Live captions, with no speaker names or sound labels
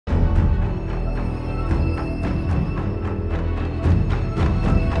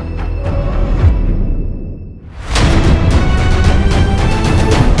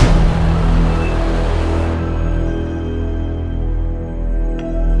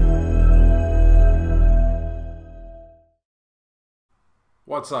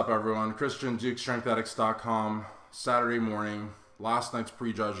What's up, everyone? Christian Duke, StrengthAddicts.com. Saturday morning. Last night's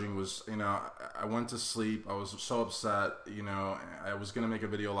prejudging was, I went to sleep. I was so upset. I was going to make a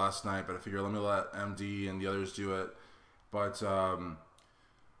video last night, but I figured let me let MD and the others do it. But, I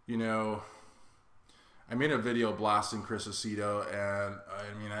made a video blasting Chris Aceto, and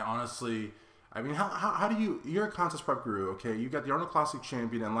how do you're a contest prep guru, okay? You got the Arnold Classic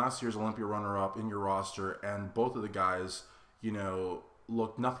champion and last year's Olympia runner-up in your roster, and both of the guys,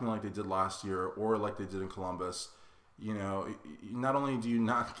 look nothing like they did last year or like they did in Columbus. Not only do you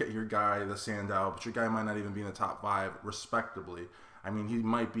not get your guy the Sandow, but your guy might not even be in the top 5 respectably. I mean, he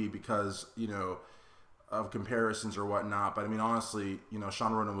might be because, of comparisons or whatnot. But I mean, honestly,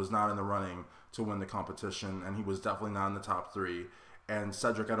 Shawn Rhoden was not in the running to win the competition, and he was definitely not in the top 3. And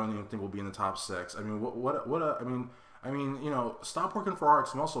Cedric, I don't even think will be in the top 6. I mean, stop working for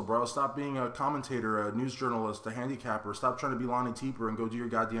RX Muscle, bro. Stop being a commentator, a news journalist, a handicapper. Stop trying to be Lonnie Teeper and go do your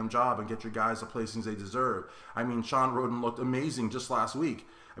goddamn job and get your guys the placings they deserve. I mean, Shawn Rhoden looked amazing just last week.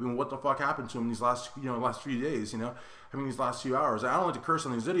 I mean, what the fuck happened to him these last few days, these last few hours? I don't like to curse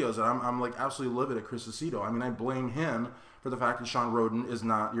on these videos, and I'm like absolutely livid at Chris Aceto. I mean, I blame him for the fact that Shawn Rhoden is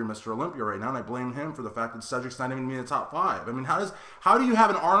not your Mr. Olympia right now, and I blame him for the fact that Cedric's not even in the top 5. I mean, how do you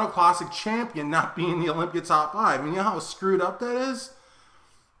have an Arnold Classic champion not be in the Olympia top 5? I mean, you know how screwed up that is?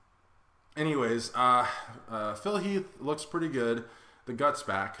 Anyways, Phil Heath looks pretty good. The gut's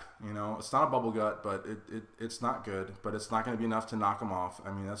back. It's not a bubble gut, but it's not good. But it's not going to be enough to knock him off.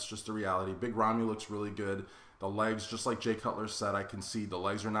 I mean, that's just the reality. Big Ramy looks really good. The legs, just like Jay Cutler said, I can see the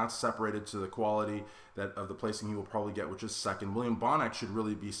legs are not separated to the quality of the placing he will probably get, which is second. William Bonac should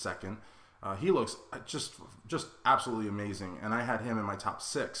really be second. He looks just absolutely amazing, and I had him in my top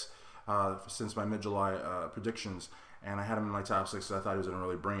 6 since my mid-July predictions, and I had him in my top 6 because I thought he was going to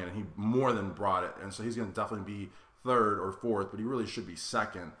really bring it, and he more than brought it, and so he's going to definitely be 3rd or 4th, but he really should be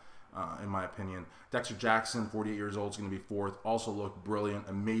 2nd. In my opinion. Dexter Jackson, 48 years old, is going to be 4th. Also looked brilliant,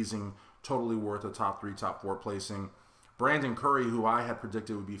 amazing, totally worth a top 3, top 4 placing. Brandon Curry, who I had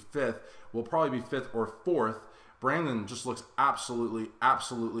predicted would be 5th, will probably be 5th or 4th. Brandon just looks absolutely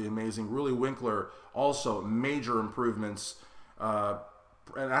amazing. Rudy Winkler, also major improvements. And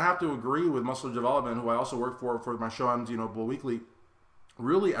I have to agree with Muscle Development, who I also work for my show on Bull Weekly,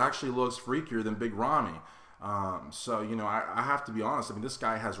 really actually looks freakier than Big Ramy. I have to be honest. I mean, this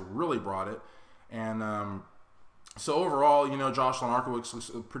guy has really brought it, and so overall, Josh Lanarkowicz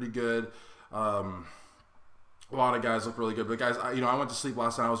looks pretty good. A lot of guys look really good, but guys, I went to sleep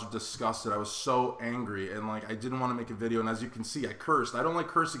last night. I was disgusted. I was so angry, and I didn't want to make a video. And as you can see, I cursed. I don't like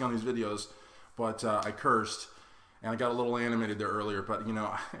cursing on these videos, but I cursed, and I got a little animated there earlier. But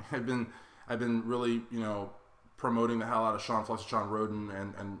I've been really promoting the hell out of Shawn Rhoden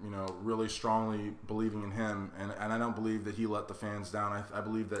and really strongly believing in him, and I don't believe that he let the fans down. I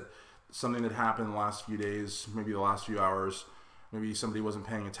believe that something that happened the last few days, maybe the last few hours, maybe somebody wasn't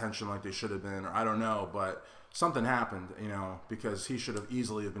paying attention like they should have been, or I don't know, but something happened, because he should have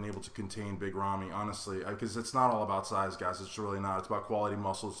easily been able to contain Big Ramy, honestly, because it's not all about size, guys. It's really not. It's about quality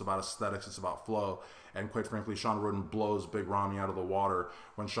muscle. It's about aesthetics. It's about flow. And quite frankly, Shawn Rhoden blows Big Ramy out of the water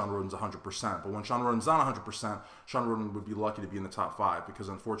when Shawn Rhoden's 100%. But when Shawn Rhoden's not 100%, Shawn Rhoden would be lucky to be in the top 5, because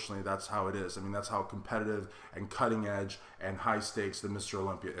unfortunately, that's how it is. I mean, that's how competitive and cutting edge and high stakes the Mr.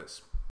 Olympia is.